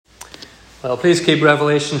Well, please keep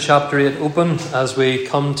Revelation chapter 8 open as we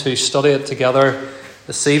come to study it together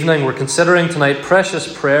this evening. We're considering tonight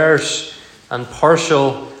precious prayers and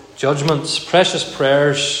partial judgments. Precious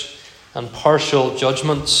prayers and partial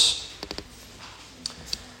judgments.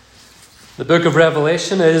 The book of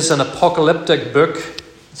Revelation is an apocalyptic book.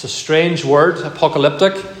 It's a strange word,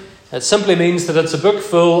 apocalyptic. It simply means that it's a book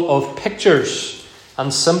full of pictures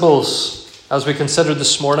and symbols, as we considered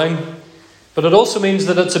this morning. But it also means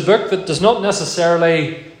that it's a book that does not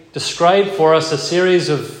necessarily describe for us a series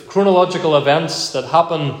of chronological events that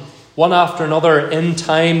happen one after another in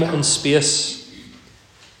time and space.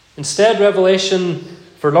 Instead, Revelation,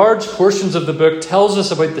 for large portions of the book, tells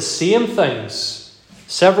us about the same things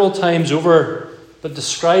several times over, but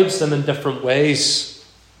describes them in different ways.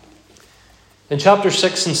 In chapter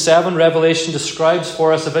 6 and 7, Revelation describes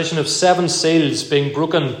for us a vision of 7 seals being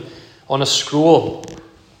broken on a scroll.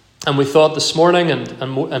 And we thought this morning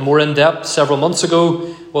and more in depth several months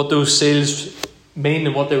ago what those seals mean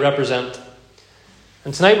and what they represent.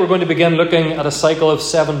 And tonight we're going to begin looking at a cycle of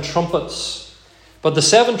 7 trumpets. But the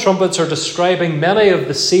 7 trumpets are describing many of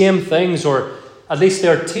the same things, or at least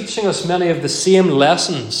they're teaching us many of the same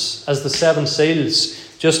lessons as the 7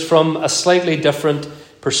 seals, just from a slightly different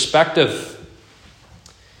perspective.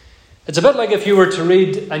 It's a bit like if you were to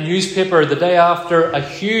read a newspaper the day after a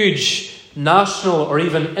huge national or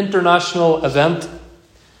even international event.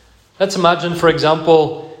 Let's imagine, for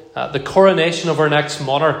example, the coronation of our next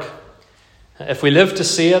monarch. If we live to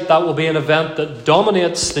see it, that will be an event that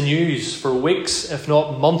dominates the news for weeks, if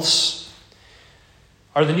not months.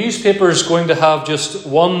 Are the newspapers going to have just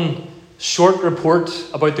one short report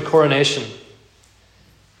about the coronation?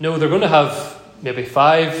 No, they're going to have maybe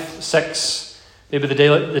 5, 6, maybe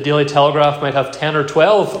the Daily Telegraph might have 10 or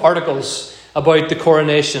 12 articles about the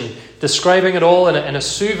coronation, describing it all in a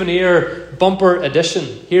souvenir bumper edition.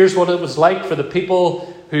 Here's what it was like for the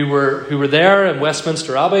people who were there in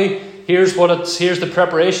Westminster Abbey. Here's the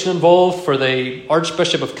preparation involved for the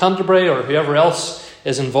Archbishop of Canterbury or whoever else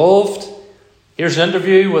is involved. Here's an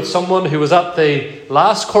interview with someone who was at the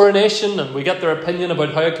last coronation, and we get their opinion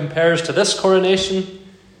about how it compares to this coronation.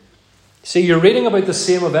 See, you're reading about the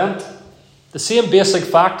same event. The same basic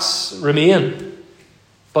facts remain,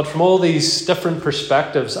 but from all these different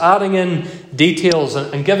perspectives, adding in details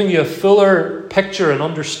and giving you a fuller picture and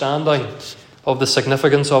understanding of the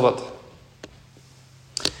significance of it.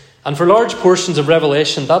 And for large portions of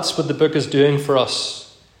Revelation, that's what the book is doing for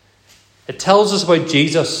us. It tells us about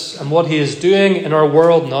Jesus and what he is doing in our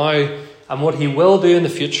world now and what he will do in the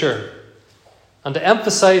future. And to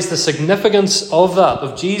emphasize the significance of that,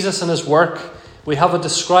 of Jesus and his work, we have it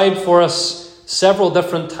described for us several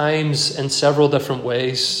different times in several different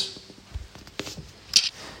ways.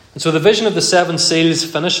 And so the vision of the 7 seals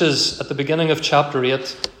finishes at the beginning of chapter 8. And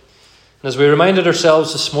as we reminded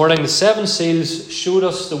ourselves this morning, the 7 seals showed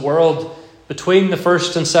us the world between the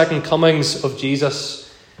first and second comings of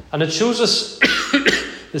Jesus. And it shows us,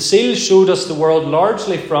 the seals showed us the world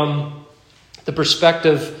largely from the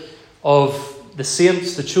perspective of the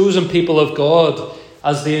saints, the chosen people of God,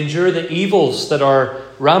 as they endure the evils that are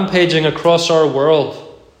rampaging across our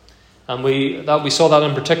world. And we saw that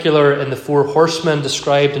in particular in the 4 horsemen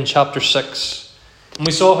described in chapter 6. And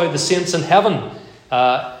we saw how the saints in heaven,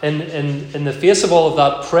 in the face of all of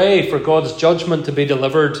that, pray for God's judgment to be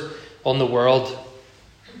delivered on the world.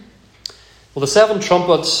 Well, the 7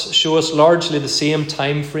 trumpets show us largely the same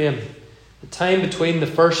time frame. The time between the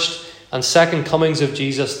first and second comings of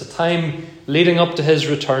Jesus, the time leading up to his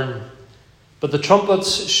return. But the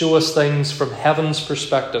trumpets show us things from heaven's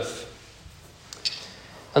perspective.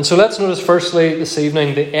 And so let's notice firstly this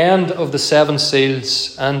evening the end of the 7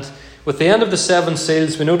 seals. And with the end of the 7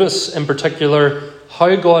 seals, we notice in particular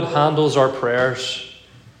how God handles our prayers.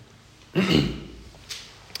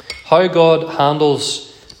 How God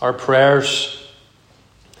handles our prayers.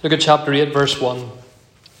 Look at chapter 8, verse 1.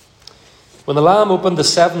 When the Lamb opened the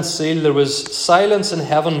 7th seal, there was silence in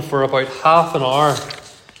heaven for about half an hour.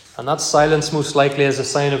 And that silence most likely is a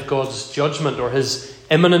sign of God's judgment or his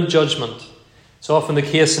imminent judgment. It's often the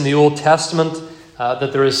case in the Old Testament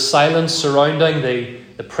that there is silence surrounding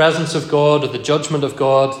the presence of God or the judgment of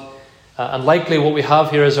God. And likely what we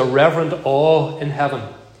have here is a reverent awe in heaven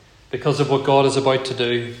because of what God is about to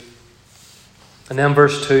do. And then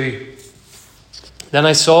verse 2. Then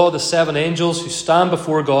I saw the 7 angels who stand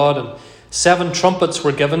before God, and 7 trumpets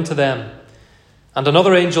were given to them. And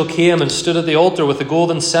another angel came and stood at the altar with a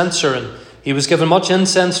golden censer, and he was given much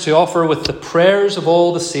incense to offer with the prayers of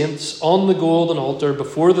all the saints on the golden altar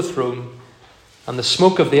before the throne. And the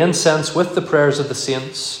smoke of the incense with the prayers of the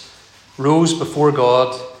saints rose before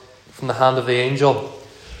God from the hand of the angel.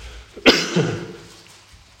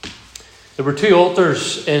 There were two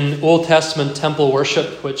altars in Old Testament temple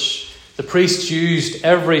worship which the priests used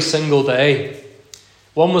every single day.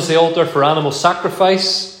 One was the altar for animal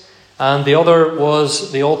sacrifice, and the other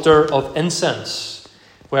was the altar of incense,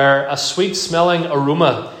 where a sweet-smelling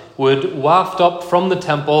aroma would waft up from the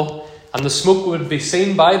temple, and the smoke would be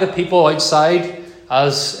seen by the people outside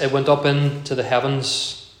as it went up into the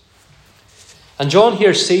heavens. And John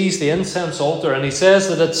here sees the incense altar, and he says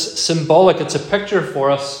that it's symbolic, it's a picture for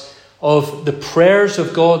us of the prayers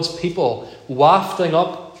of God's people wafting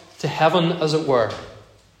up to heaven, as it were.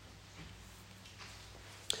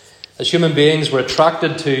 As human beings, we're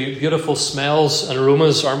attracted to beautiful smells and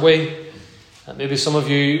aromas, aren't we? Maybe some of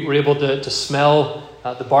you were able to smell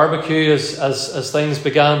the barbecue as things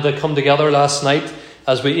began to come together last night,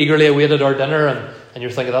 as we eagerly awaited our dinner, and you're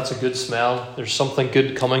thinking, that's a good smell. There's something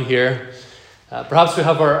good coming here. Perhaps we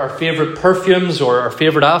have our favourite perfumes or our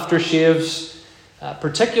favourite aftershaves.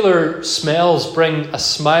 Particular smells bring a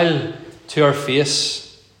smile to our face.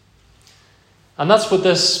 And that's what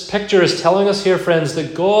this picture is telling us here, friends,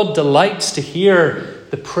 that God delights to hear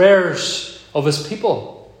the prayers of his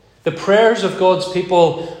people. The prayers of God's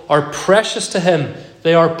people are precious to him.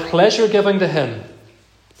 They are pleasure-giving to him.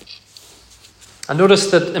 And notice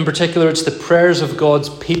that in particular it's the prayers of God's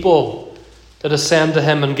people that ascend to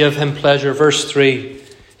him and give him pleasure. Verse 3,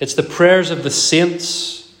 it's the prayers of the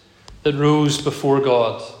saints that rose before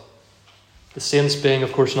God. The saints being,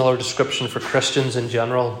 of course, another description for Christians in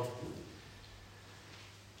general.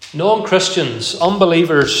 Non-Christians,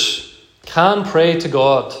 unbelievers, can pray to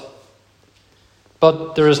God.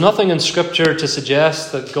 But there is nothing in Scripture to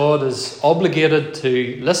suggest that God is obligated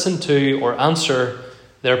to listen to or answer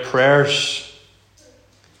their prayers.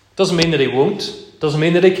 Doesn't mean that he won't. Doesn't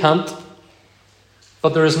mean that he can't.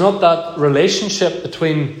 But there is not that relationship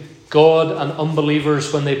between God and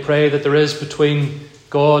unbelievers when they pray that there is between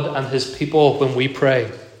God and his people when we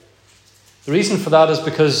pray. The reason for that is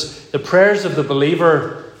because the prayers of the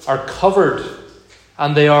believer are covered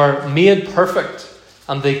and they are made perfect,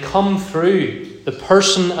 and they come through the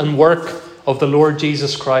person and work of the Lord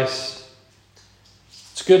Jesus Christ.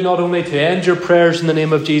 It's good not only to end your prayers in the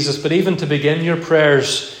name of Jesus, but even to begin your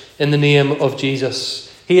prayers in the name of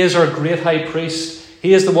Jesus. He is our great high priest.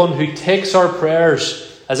 He is the one who takes our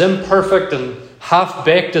prayers, as imperfect and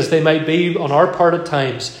half-baked as they might be on our part at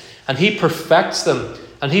times, and he perfects them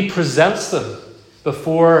and he presents them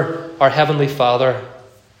before our Heavenly Father.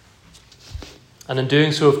 And in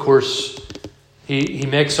doing so, of course, he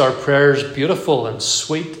makes our prayers beautiful and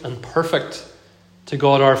sweet and perfect to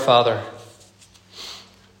God our Father.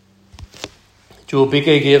 Joel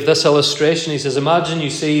Beeke gave this illustration. He says, imagine you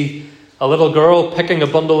see a little girl picking a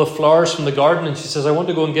bundle of flowers from the garden, and she says, I want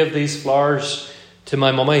to go and give these flowers to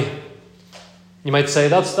my mummy. You might say,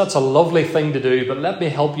 that's a lovely thing to do, but let me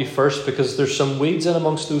help you first, because there's some weeds in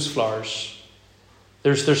amongst those flowers.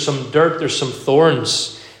 There's some dirt, there's some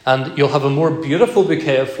thorns, and you'll have a more beautiful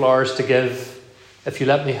bouquet of flowers to give if you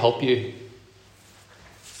let me help you.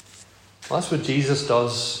 Well, that's what Jesus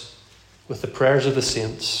does with the prayers of the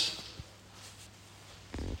saints.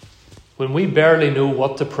 When we barely know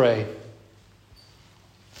what to pray,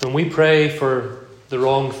 when we pray for the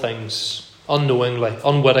wrong things, unknowingly,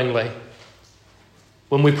 unwittingly,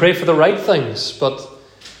 when we pray for the right things, but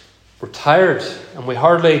we're tired and we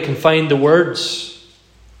hardly can find the words,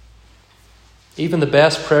 even the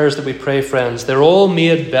best prayers that we pray, friends, they're all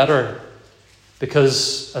made better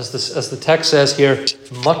because, as the text says here,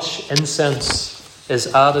 much incense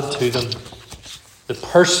is added to them. The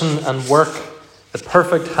person and work, the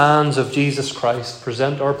perfect hands of Jesus Christ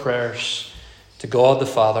present our prayers to God the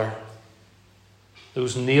Father.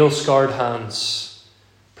 Those nail-scarred hands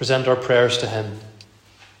present our prayers to him.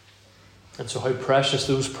 And so how precious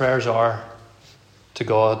those prayers are to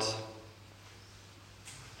God.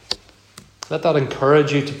 Let that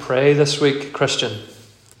encourage you to pray this week, Christian.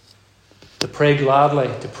 To pray gladly,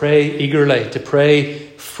 to pray eagerly, to pray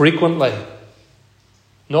frequently.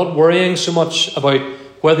 Not worrying so much about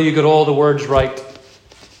whether you got all the words right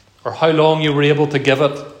or how long you were able to give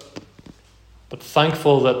it, but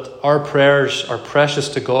thankful that our prayers are precious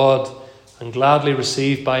to God and gladly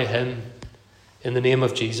received by him in the name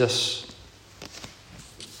of Jesus.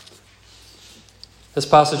 This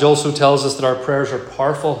passage also tells us that our prayers are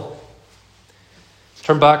powerful.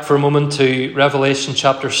 Turn back for a moment to Revelation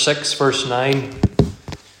chapter 6, verse 9.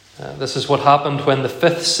 This is what happened when the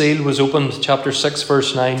fifth seal was opened, chapter 6,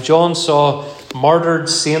 verse 9. John saw martyred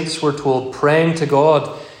saints, we're told, praying to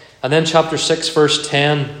God. And then chapter 6, verse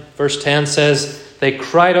 10. Verse 10 says, they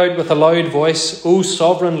cried out with a loud voice, O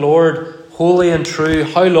sovereign Lord, holy and true,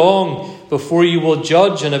 how long before you will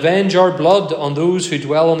judge and avenge our blood on those who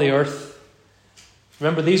dwell on the earth.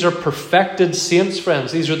 Remember, these are perfected saints,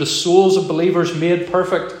 friends. These are the souls of believers made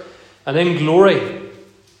perfect and in glory.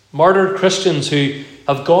 Martyred Christians who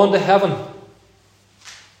have gone to heaven.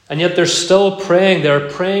 And yet they're still praying. They're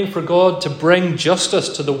praying for God to bring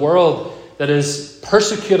justice to the world that is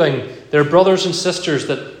persecuting their brothers and sisters,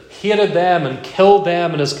 that hated them and killed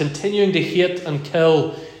them and is continuing to hate and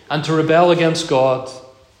kill and to rebel against God.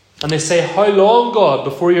 And they say, how long, God,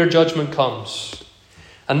 before your judgment comes?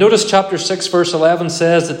 And notice chapter 6 verse 11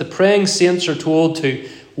 says that the praying saints are told to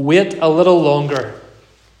wait a little longer.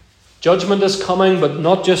 Judgment is coming, but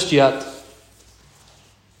not just yet.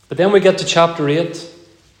 But then we get to chapter 8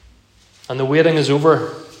 and the waiting is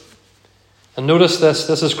over. And notice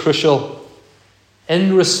this is crucial.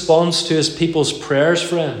 In response to his people's prayers,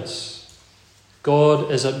 friends,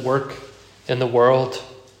 God is at work in the world.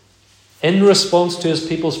 In response to his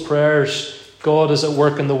people's prayers, God is at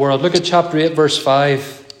work in the world. Look at chapter 8, verse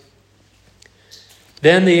 5.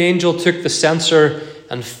 Then the angel took the censer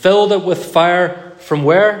and filled it with fire from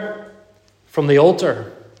where? From the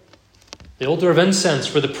altar. The altar of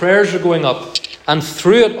incense, where the prayers are going up, and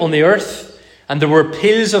threw it on the earth. And there were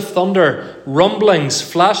peals of thunder, rumblings,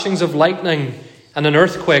 flashings of lightning, and an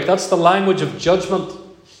earthquake. That's the language of judgment.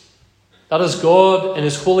 That is God in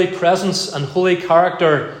his holy presence and holy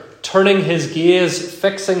character, turning his gaze,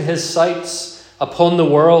 fixing his sights upon the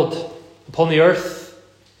world, upon the earth,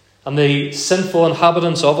 and the sinful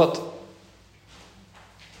inhabitants of it.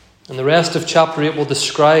 And the rest of chapter 8 will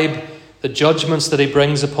describe the judgments that he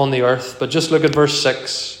brings upon the earth. But just look at verse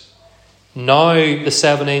 6. Now the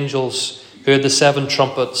 7 angels who had the 7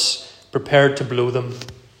 trumpets prepared to blow them.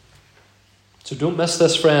 So don't miss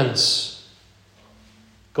this, friends.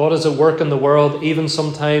 God is at work in the world, even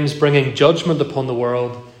sometimes bringing judgment upon the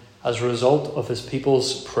world as a result of his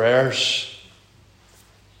people's prayers.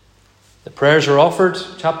 The prayers are offered,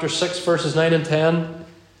 chapter 6, verses 9 and 10.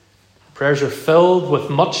 The prayers are filled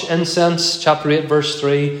with much incense, chapter 8, verse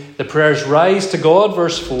 3. The prayers rise to God,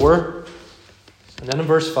 verse 4. And then in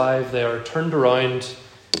verse 5, they are turned around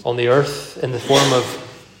on the earth in the form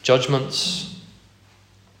of judgments.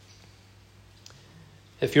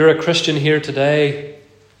 If you're a Christian here today,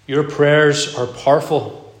 your prayers are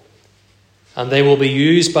powerful and they will be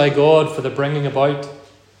used by God for the bringing about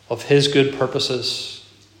of his good purposes.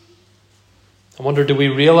 I wonder, do we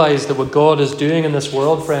realize that what God is doing in this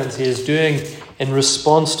world, friends, he is doing in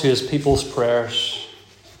response to his people's prayers?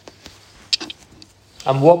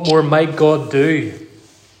 And what more might God do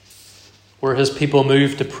were his people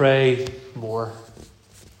moved to pray more?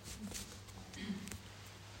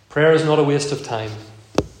 Prayer is not a waste of time.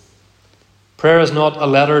 Prayer is not a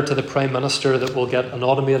letter to the Prime Minister that will get an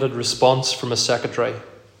automated response from a secretary.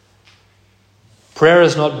 Prayer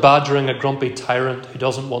is not badgering a grumpy tyrant who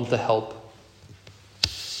doesn't want the help.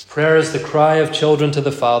 Prayer is the cry of children to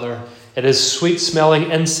the Father. It is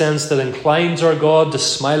sweet-smelling incense that inclines our God to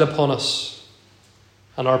smile upon us.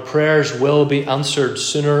 And our prayers will be answered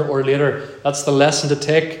sooner or later. That's the lesson to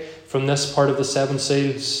take from this part of the 7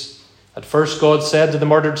 seals. At first God said to the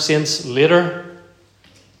martyred saints, later.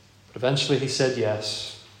 But eventually he said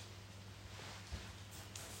yes.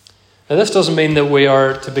 Now this doesn't mean that we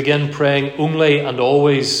are to begin praying only and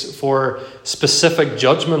always for specific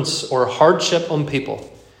judgments or hardship on people.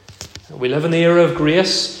 We live in the era of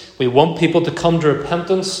grace. We want people to come to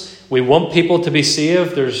repentance. We want people to be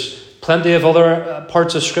saved. There's plenty of other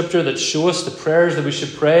parts of Scripture that show us the prayers that we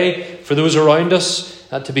should pray for those around us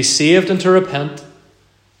to be saved and to repent.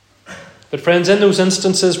 But friends, in those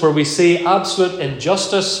instances where we see absolute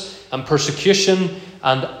injustice and persecution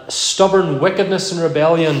and stubborn wickedness and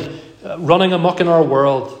rebellion running amok in our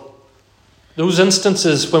world, those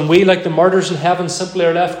instances when we, like the martyrs in heaven, simply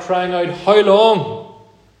are left crying out, how long?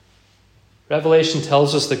 Revelation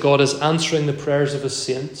tells us that God is answering the prayers of his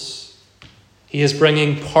saints. He is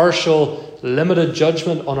bringing partial, limited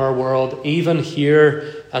judgment on our world, even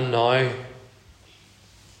here and now.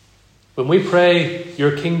 When we pray,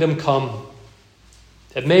 your kingdom come,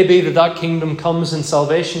 it may be that that kingdom comes in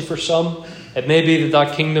salvation for some. It may be that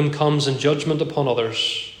that kingdom comes in judgment upon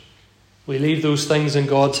others. We leave those things in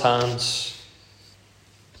God's hands.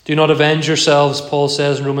 Do not avenge yourselves, Paul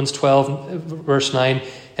says in Romans 12, verse 9.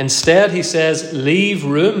 Instead, he says, leave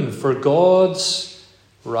room for God's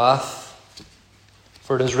wrath.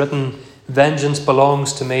 For it is written, vengeance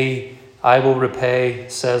belongs to me, I will repay,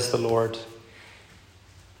 says the Lord.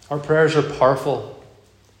 Our prayers are powerful.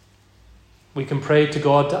 We can pray to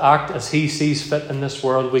God to act as he sees fit in this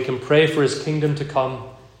world. We can pray for his kingdom to come.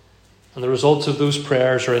 And the results of those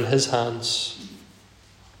prayers are in his hands.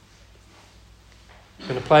 You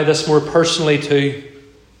can apply this more personally to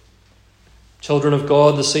children of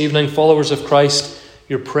God this evening, followers of Christ.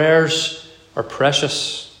 Your prayers are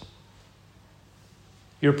precious.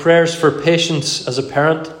 Your prayers for patience as a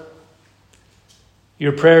parent.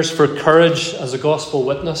 Your prayers for courage as a gospel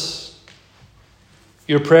witness.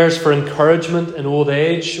 Your prayers for encouragement in old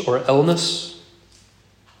age or illness.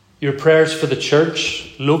 Your prayers for the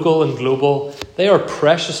church, local and global, they are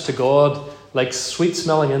precious to God like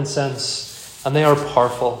sweet-smelling incense, and they are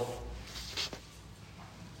powerful.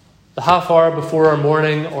 The half hour before our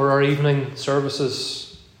morning or our evening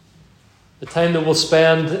services, the time that we'll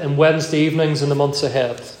spend in Wednesday evenings in the months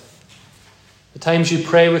ahead, the times you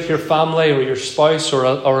pray with your family or your spouse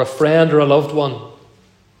or a friend or a loved one,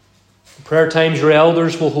 the prayer times your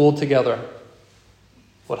elders will hold together.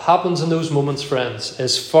 What happens in those moments, friends,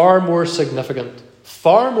 is far more significant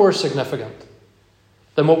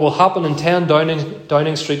than what will happen in 10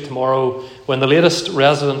 Downing Street tomorrow when the latest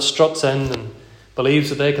resident struts in and believes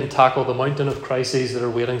that they can tackle the mountain of crises that are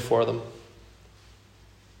waiting for them.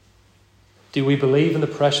 Do we believe in the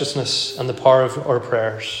preciousness and the power of our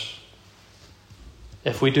prayers?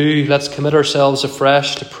 If we do, let's commit ourselves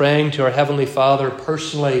afresh to praying to our Heavenly Father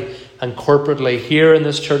personally and corporately here in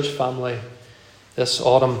this church family this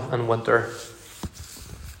autumn and winter.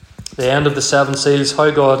 The end of the 7 seals,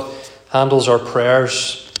 how God handles our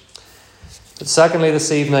prayers. But secondly,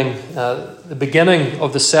 this evening, the beginning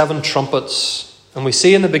of the 7 trumpets. And we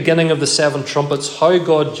see in the beginning of the 7 trumpets how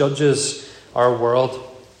God judges our world.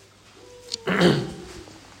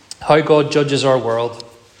 How God judges our world.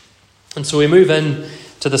 And so we move in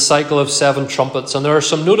to the cycle of 7 trumpets. And there are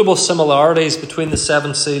some notable similarities between the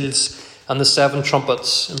 7 seals and the 7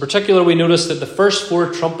 trumpets. In particular, we notice that the first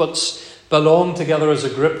 4 trumpets belong together as a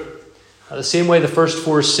group, the same way the first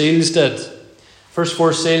 4 seals did. First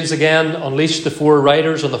 4 seals again unleashed the 4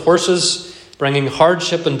 riders on the horses, bringing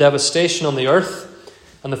hardship and devastation on the earth.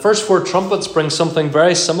 And the first 4 trumpets bring something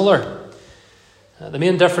very similar. The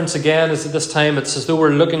main difference again is that this time it's as though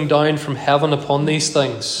we're looking down from heaven upon these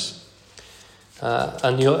things.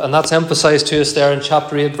 And that's emphasised to us there in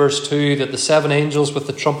chapter 8, verse 2, that the 7 angels with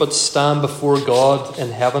the trumpets stand before God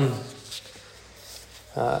in heaven.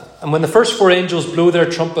 And when the first 4 angels blow their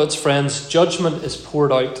trumpets, friends, judgment is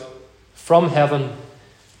poured out from heaven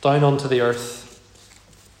down onto the earth.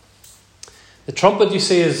 The trumpet, you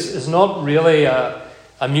see, is not really a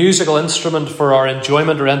musical instrument for our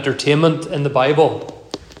enjoyment or entertainment in the Bible.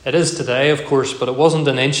 It is today, of course, but it wasn't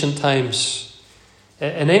in ancient times.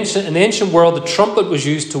 In the ancient world, the trumpet was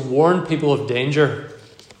used to warn people of danger.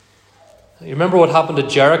 You remember what happened at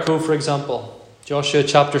Jericho, for example? Joshua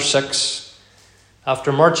chapter 6.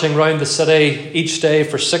 After marching round the city each day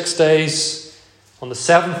for 6 days, on the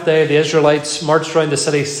 7th day the Israelites marched round the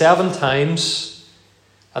city 7 times.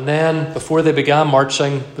 And then before they began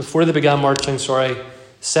marching,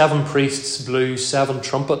 7 priests blew 7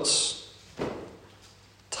 trumpets.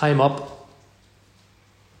 Time up.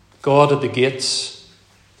 God at the gates.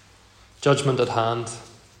 Judgment at hand.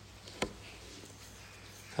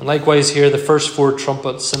 And likewise here, the first 4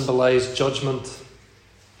 trumpets symbolise judgment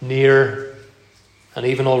near and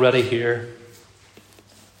even already here.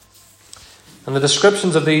 And the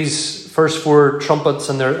descriptions of these first 4 trumpets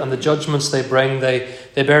and the judgments they bring, they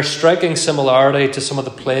bear striking similarity to some of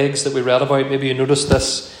the plagues that we read about. Maybe you noticed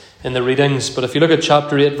this in the readings. But if you look at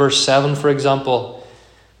chapter 8, verse 7, for example,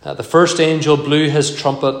 the first angel blew his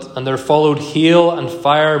trumpet, and there followed hail and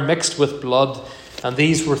fire mixed with blood, and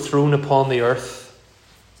these were thrown upon the earth.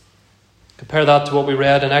 Compare that to what we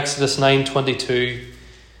read in Exodus 9:22.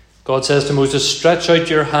 God says to Moses, "Stretch out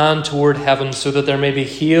your hand toward heaven, so that there may be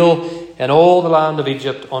hail in all the land of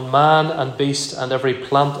Egypt, on man and beast and every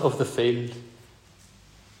plant of the field."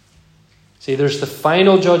 See, there's the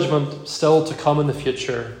final judgment still to come in the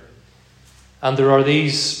future. And there are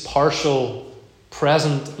these partial,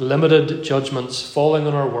 present, limited judgments falling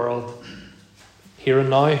on our world here and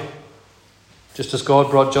now, just as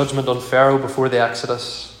God brought judgment on Pharaoh before the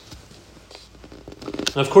Exodus.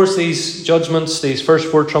 And of course, these judgments, these first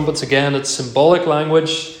 4 trumpets, again, it's symbolic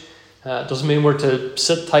language. It doesn't mean we're to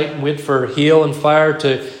sit tight and wait for hail and fire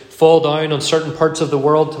to fall down on certain parts of the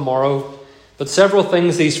world tomorrow. But several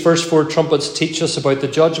things these first 4 trumpets teach us about the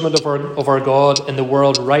judgment of our God in the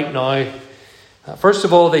world right now. First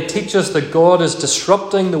of all, they teach us that God is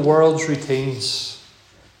disrupting the world's routines.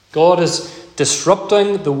 God is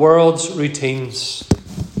disrupting the world's routines.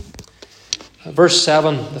 Verse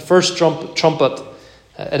 7, the first trumpet,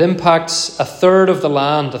 it impacts 1/3 of the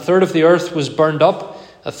land. 1/3 of the earth was burned up.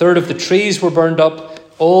 1/3 of the trees were burned up.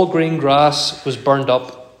 All green grass was burned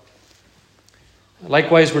up.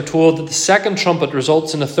 Likewise, we're told that the second trumpet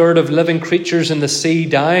results in a third of living creatures in the sea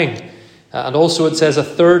dying. And also it says a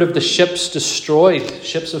third of the ships destroyed.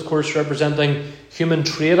 Ships, of course, representing human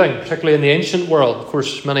trading, particularly in the ancient world. Of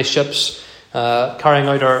course, many ships carrying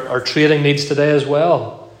out our trading needs today as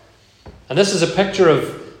well. And this is a picture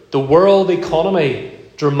of the world economy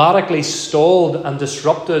dramatically stalled and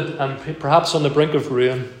disrupted and perhaps on the brink of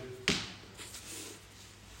ruin.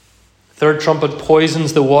 Third trumpet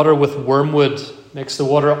poisons the water with wormwood, makes the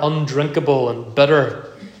water undrinkable and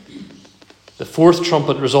bitter. The fourth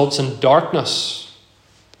trumpet results in darkness.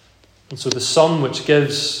 And so the sun, which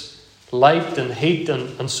gives light and heat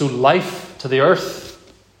and so life to the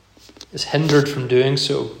earth, is hindered from doing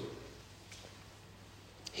so.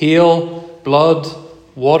 Hail, blood,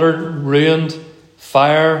 water ruined,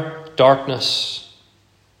 fire, darkness,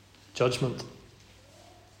 judgment.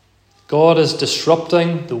 God is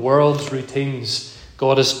disrupting the world's routines.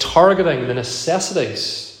 God is targeting the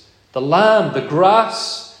necessities, the land, the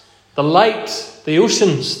grass, the light, the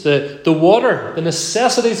oceans, the water, the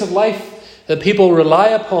necessities of life that people rely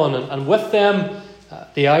upon, and with them,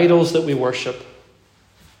 the idols that we worship.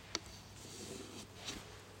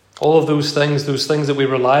 All of those things that we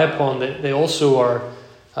rely upon, they also are,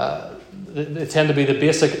 they tend to be the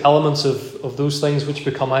basic elements of those things which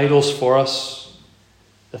become idols for us.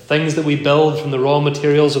 The things that we build from the raw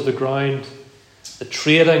materials of the ground, the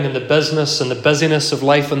trading and the business and the busyness of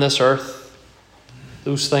life on this earth,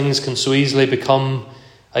 those things can so easily become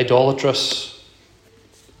idolatrous.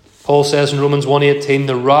 Paul says in Romans 1:18,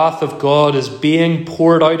 the wrath of God is being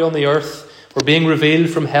poured out on the earth, or being revealed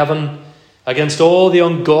from heaven, against all the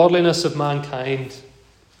ungodliness of mankind.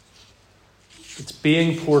 It's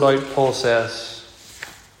being poured out, Paul says,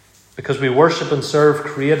 because we worship and serve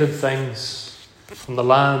created things from the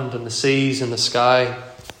land and the seas and the sky,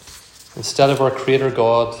 instead of our Creator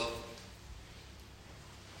God.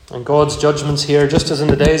 And God's judgments here, just as in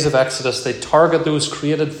the days of Exodus, they target those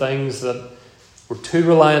created things that we're too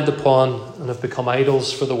reliant upon and have become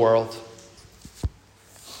idols for the world.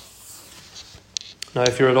 Now,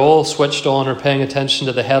 if you're at all switched on or paying attention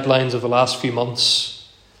to the headlines of the last few months,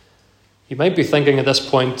 you might be thinking at this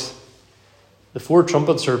point, the four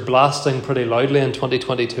trumpets are blasting pretty loudly in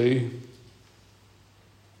 2022.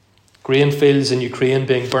 Grain fields in Ukraine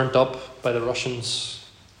being burnt up by the Russians.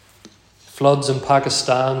 Floods in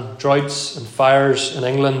Pakistan, droughts and fires in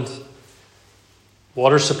England.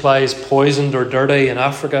 Water supplies poisoned or dirty in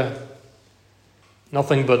Africa.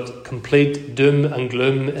 Nothing but complete doom and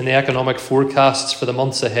gloom in the economic forecasts for the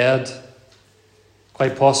months ahead.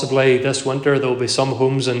 Quite possibly this winter there will be some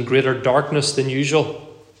homes in greater darkness than usual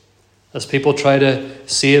as people try to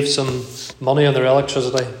save some money on their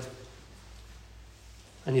electricity.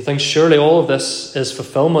 And you think surely all of this is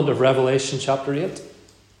fulfillment of Revelation chapter 8.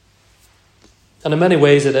 And in many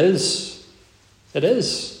ways it is. It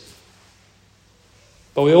is.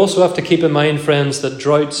 But we also have to keep in mind, friends, that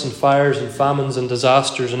droughts and fires and famines and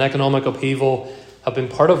disasters and economic upheaval have been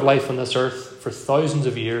part of life on this earth for thousands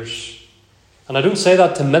of years. And I don't say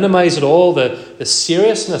that to minimize at all the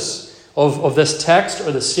seriousness of this text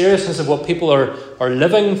or the seriousness of what people are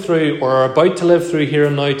living through or are about to live through here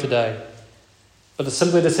and now today. But it's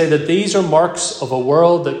simply to say that these are marks of a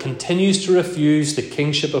world that continues to refuse the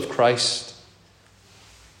kingship of Christ.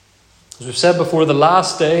 As we've said before, the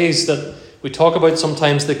last days that we talk about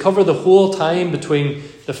sometimes, they cover the whole time between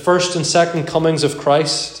the first and second comings of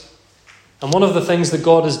Christ. And one of the things that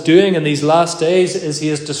God is doing in these last days is He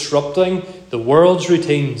is disrupting the world's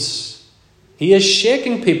routines. He is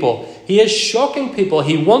shaking people. He is shocking people.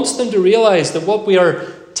 He wants them to realize that what we are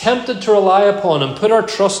tempted to rely upon and put our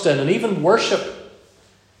trust in and even worship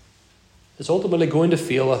is ultimately going to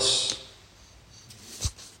fail us.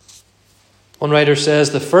 One writer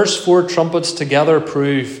says, the first four trumpets together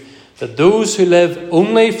prove that those who live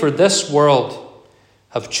only for this world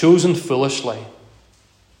have chosen foolishly.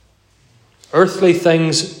 Earthly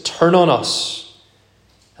things turn on us,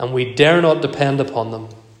 and we dare not depend upon them.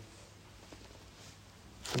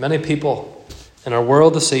 Many people in our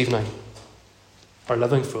world this evening are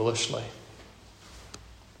living foolishly,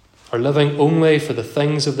 are living only for the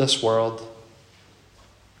things of this world.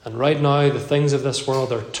 And right now, the things of this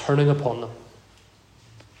world are turning upon them.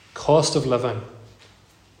 Cost of living,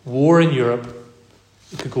 war in Europe,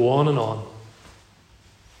 it could go on and on.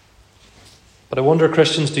 But I wonder,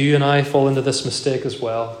 Christians, do you and I fall into this mistake as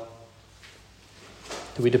well?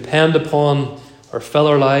 Do we depend upon or fill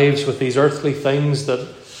our lives with these earthly things that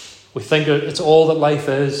we think it's all that life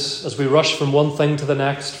is, as we rush from one thing to the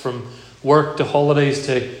next, from work to holidays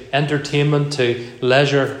to entertainment to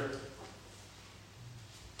leisure?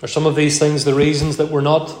 Are some of these things the reasons that we're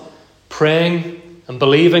not praying and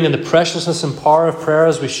believing in the preciousness and power of prayer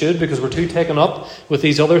as we should, because we're too taken up with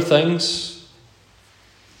these other things.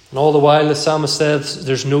 And all the while, the psalmist says,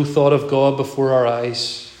 there's no thought of God before our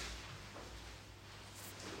eyes.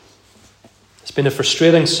 It's been a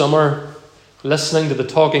frustrating summer, listening to the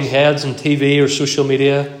talking heads on TV or social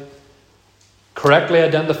media, correctly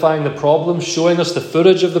identifying the problems, showing us the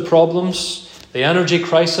footage of the problems, the energy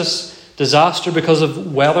crisis, disaster because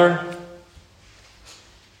of weather.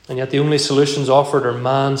 And yet the only solutions offered are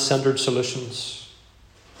man-centered solutions.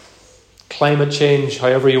 Climate change,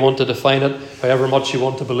 however you want to define it, however much you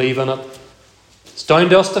want to believe in it. It's down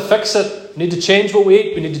to us to fix it. We need to change what we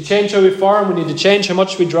eat. We need to change how we farm. We need to change how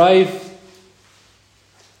much we drive.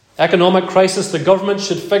 Economic crisis, the government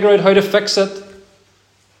should figure out how to fix it.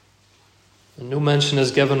 And no mention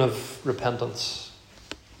is given of repentance.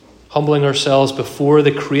 Humbling ourselves before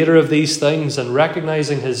the creator of these things and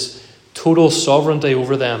recognizing his total sovereignty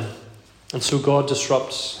over them. And so God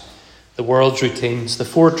disrupts the world's routines. The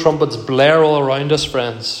four trumpets blare all around us,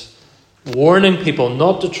 friends, warning people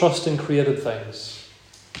not to trust in created things,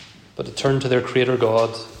 but to turn to their creator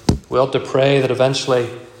God. We ought to pray that eventually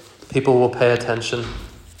people will pay attention.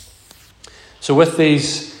 So with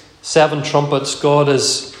these 7 trumpets, God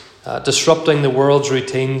is disrupting the world's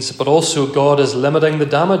routines, but also God is limiting the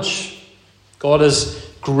damage. God is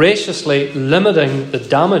graciously limiting the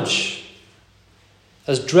damage.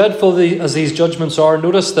 As dreadful as these judgments are,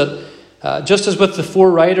 notice that just as with the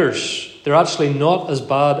 4 riders, they're actually not as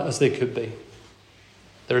bad as they could be.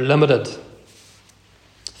 They're limited.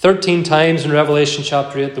 13 times in Revelation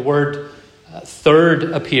chapter 8, the word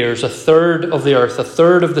third appears. A third of the earth, a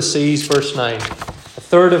third of the seas, verse 9. A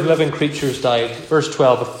third of living creatures died, verse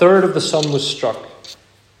 12. A third of the sun was struck.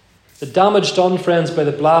 The damage done, friends, by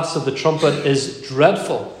the blast of the trumpet is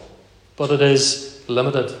dreadful, but it is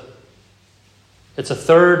limited. It's a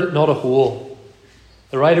third, not a whole.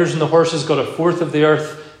 The riders and the horses got a fourth of the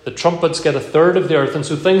earth. The trumpets get a third of the earth. And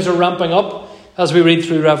so things are ramping up as we read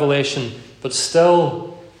through Revelation. But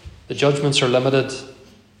still, the judgments are limited.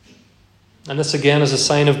 And this again is a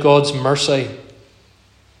sign of God's mercy.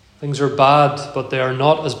 Things are bad, but they are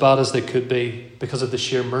not as bad as they could be because of the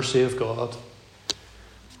sheer mercy of God.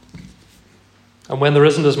 And when there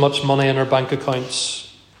isn't as much money in our bank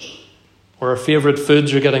accounts, or our favourite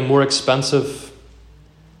foods are getting more expensive,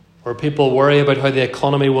 or people worry about how the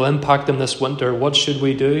economy will impact them this winter, what should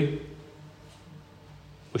we do?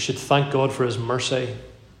 We should thank God for his mercy.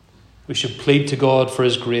 We should plead to God for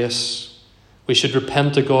his grace. We should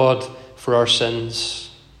repent to God for our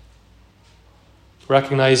sins,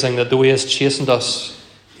 recognizing that though he has chastened us,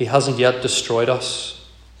 he hasn't yet destroyed us.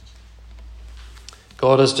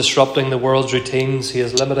 God is disrupting the world's routines. He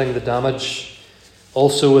is limiting the damage.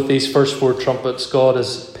 Also, with these first 4 trumpets, God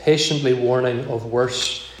is patiently warning of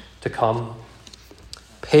worse to come.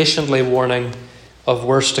 Patiently warning of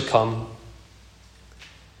worse to come.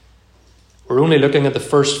 We're only looking at the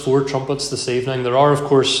first 4 trumpets this evening. There are, of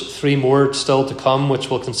course, 3 more still to come, which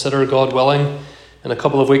we'll consider, God willing, in a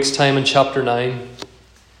couple of weeks' time in chapter 9.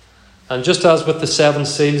 And just as with the 7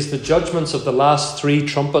 seals, the judgments of the last 3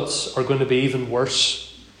 trumpets are going to be even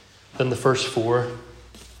worse than the first 4.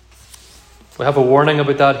 We have a warning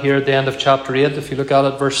about that here at the end of chapter 8. If you look at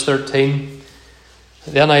it, verse 13.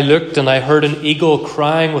 Then I looked and I heard an eagle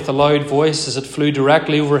crying with a loud voice as it flew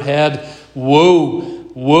directly overhead, "Woe,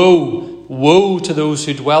 woe, woe to those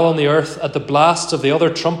who dwell on the earth at the blasts of the other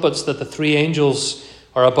trumpets that the 3 angels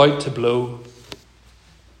are about to blow."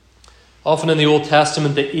 Often in the Old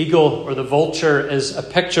Testament, the eagle or the vulture is a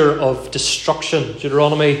picture of destruction.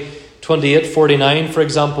 Deuteronomy 28:49, for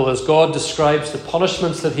example, as God describes the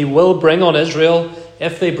punishments that he will bring on Israel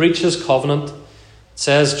if they breach his covenant. It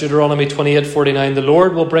says, Deuteronomy 28:49, "The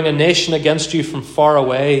Lord will bring a nation against you from far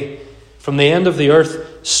away, from the end of the earth,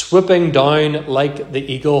 swooping down like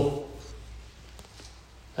the eagle."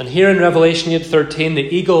 And here in Revelation 8:13,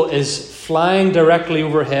 the eagle is flying directly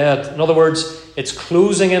overhead. In other words, it's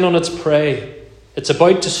closing in on its prey. It's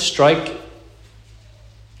about to strike.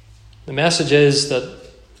 The message is that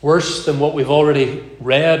worse than what we've already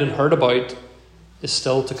read and heard about is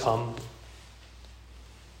still to come.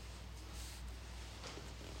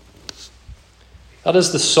 That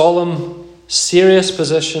is the solemn, serious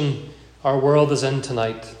position our world is in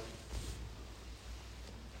tonight.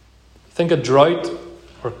 Think of drought,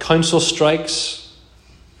 or council strikes,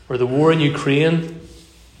 or the war in Ukraine,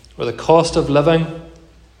 or the cost of living,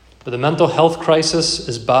 or the mental health crisis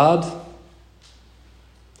is bad.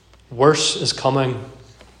 Worse is coming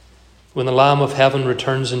when the Lamb of Heaven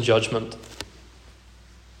returns in judgment.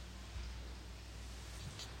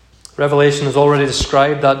 Revelation has already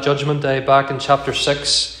described that judgment day back in chapter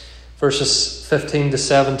 6, verses 15 to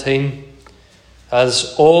 17.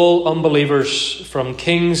 As all unbelievers, from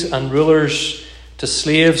kings and rulers to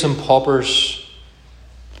slaves and paupers,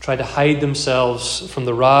 try to hide themselves from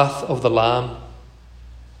the wrath of the Lamb,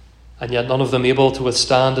 and yet none of them able to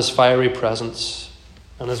withstand his fiery presence.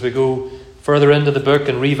 And as we go further into the book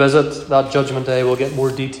and revisit that judgment day, we'll get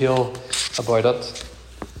more detail about it.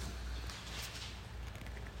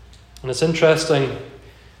 And it's interesting,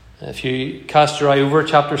 if you cast your eye over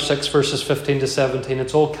chapter 6, verses 15 to 17,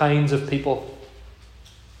 it's all kinds of people,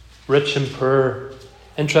 rich and poor.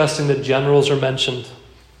 Interesting that generals are mentioned.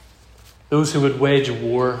 Those who would wage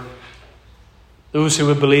war. Those who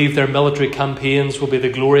would believe their military campaigns will be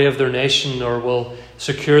the glory of their nation or will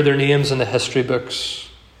secure their names in the history books.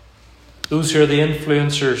 Those who are the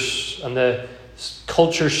influencers and the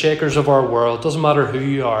culture shakers of our world. Doesn't matter who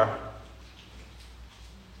you are.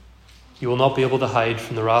 You will not be able to hide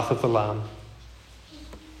from the wrath of the Lamb.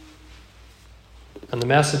 And the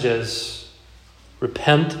message is,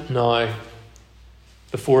 repent now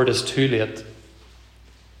before it is too late.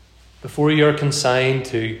 Before you are consigned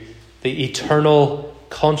to the eternal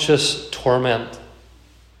conscious torment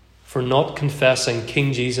for not confessing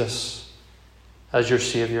King Jesus as your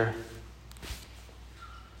Saviour.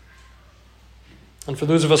 And for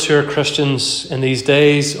those of us who are Christians in these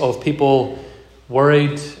days of people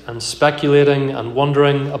worried and speculating and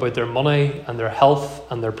wondering about their money and their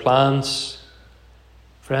health and their plans,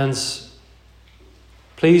 friends,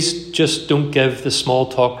 please just don't give the small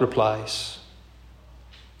talk replies.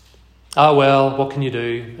 Ah, well, what can you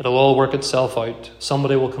do? It'll all work itself out.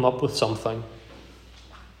 Somebody will come up with something.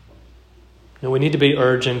 No, we need to be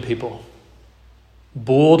urging people,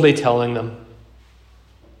 boldly telling them,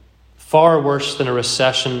 far worse than a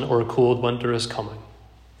recession or a cold winter is coming.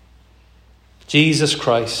 Jesus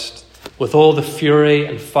Christ, with all the fury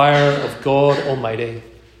and fire of God Almighty,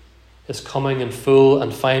 is coming in full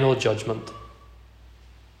and final judgment.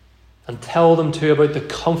 And tell them too about the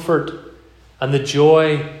comfort and the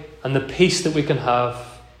joy and the peace that we can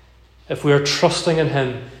have if we are trusting in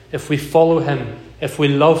him, if we follow him, if we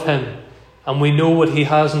love him, and we know what he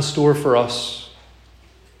has in store for us.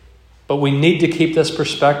 But we need to keep this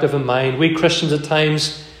perspective in mind. We Christians at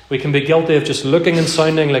times, we can be guilty of just looking and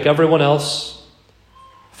sounding like everyone else,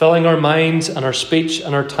 filling our minds and our speech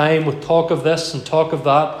and our time with talk of this and talk of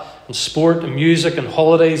that, and sport and music and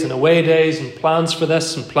holidays and away days and plans for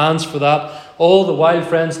this and plans for that. All the while,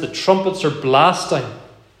 friends, the trumpets are blasting.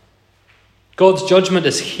 God's judgment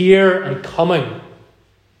is here and coming.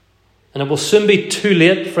 And it will soon be too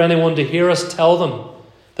late for anyone to hear us tell them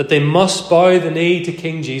that they must bow the knee to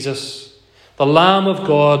King Jesus, the Lamb of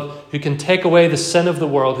God who can take away the sin of the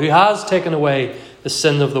world, who has taken away the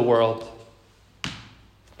sin of the world.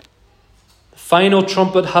 The final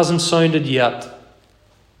trumpet hasn't sounded yet.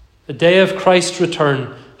 The day of Christ's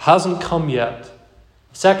return hasn't come yet.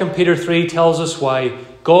 2 Peter 3 tells us why.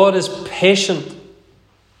 God is patient.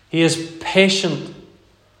 He is patient,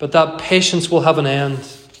 but that patience will have an end.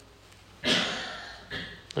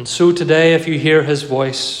 And so today, if you hear his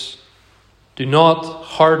voice, do not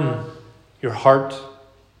harden your heart.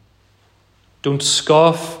 Don't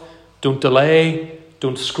scoff, don't delay,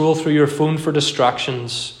 don't scroll through your phone for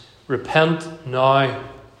distractions. Repent now,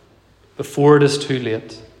 before it is too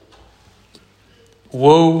late.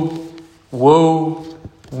 Woe, woe,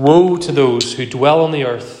 woe to those who dwell on the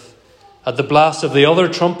earth at the blast of the other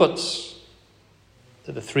trumpets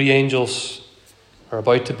that the three angels are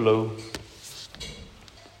about to blow.